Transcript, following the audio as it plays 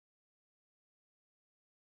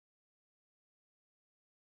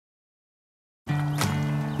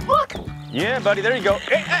Yeah, buddy, there you go.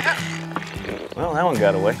 Hey, well, that one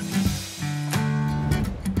got away.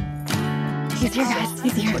 He's here, guys.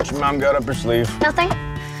 He's here. What your mom got up her sleeve? Nothing.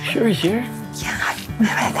 Sure he's here? Yeah,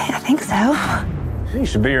 I think so. He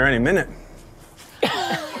should be here any minute.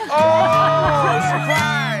 Oh,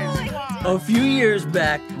 surprise! A few years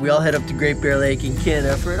back, we all head up to Great Bear Lake in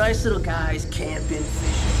Canada for a nice little guys camping,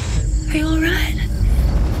 fishing. Are you all right?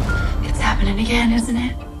 It's happening again, isn't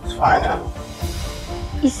it? It's fine.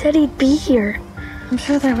 He said he'd be here. I'm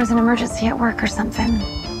sure there was an emergency at work or something.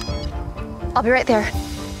 I'll be right there.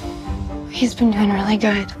 He's been doing really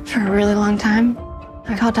good for a really long time.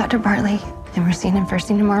 I called Dr. Bartley, and we're seeing him first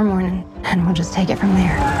thing tomorrow morning, and we'll just take it from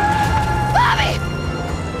there. Bobby!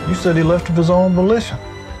 You said he left of his own volition.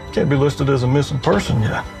 Can't be listed as a missing person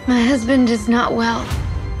yet. My husband is not well.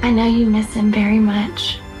 I know you miss him very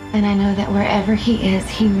much, and I know that wherever he is,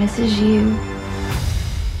 he misses you.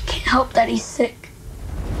 Can't help that he's sick.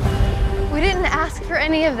 We didn't ask for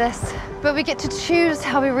any of this, but we get to choose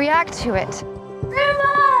how we react to it.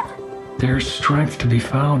 Grandma! There's strength to be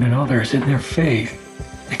found in others, in their faith.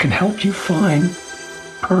 It can help you find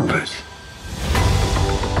purpose.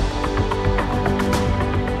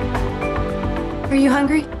 Are you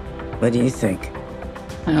hungry? What do you think?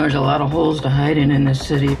 There's a lot of holes to hide in this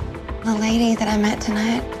city. The lady that I met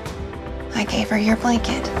tonight, I gave her your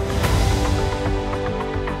blanket.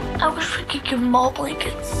 I wish we could give them all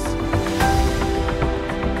blankets.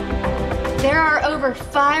 There are over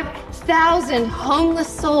 5,000 homeless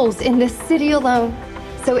souls in this city alone.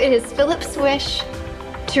 So it is Philip's wish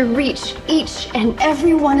to reach each and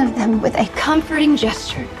every one of them with a comforting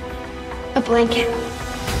gesture. A blanket.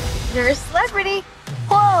 You're a celebrity.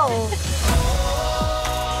 Whoa!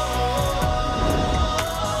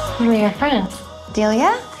 One of your friends.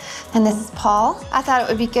 Delia, and this is Paul. I thought it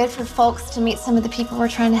would be good for folks to meet some of the people we're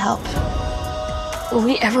trying to help. Will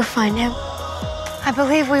we ever find him? I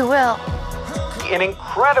believe we will. An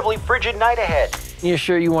incredibly frigid night ahead. You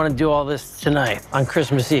sure you want to do all this tonight, on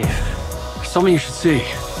Christmas Eve? Something you should see.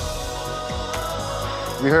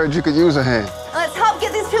 We heard you could use a hand. Let's help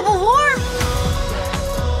get these people warm.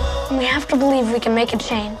 We have to believe we can make a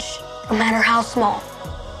change, no matter how small.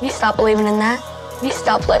 We stop believing in that, we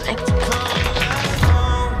stop living.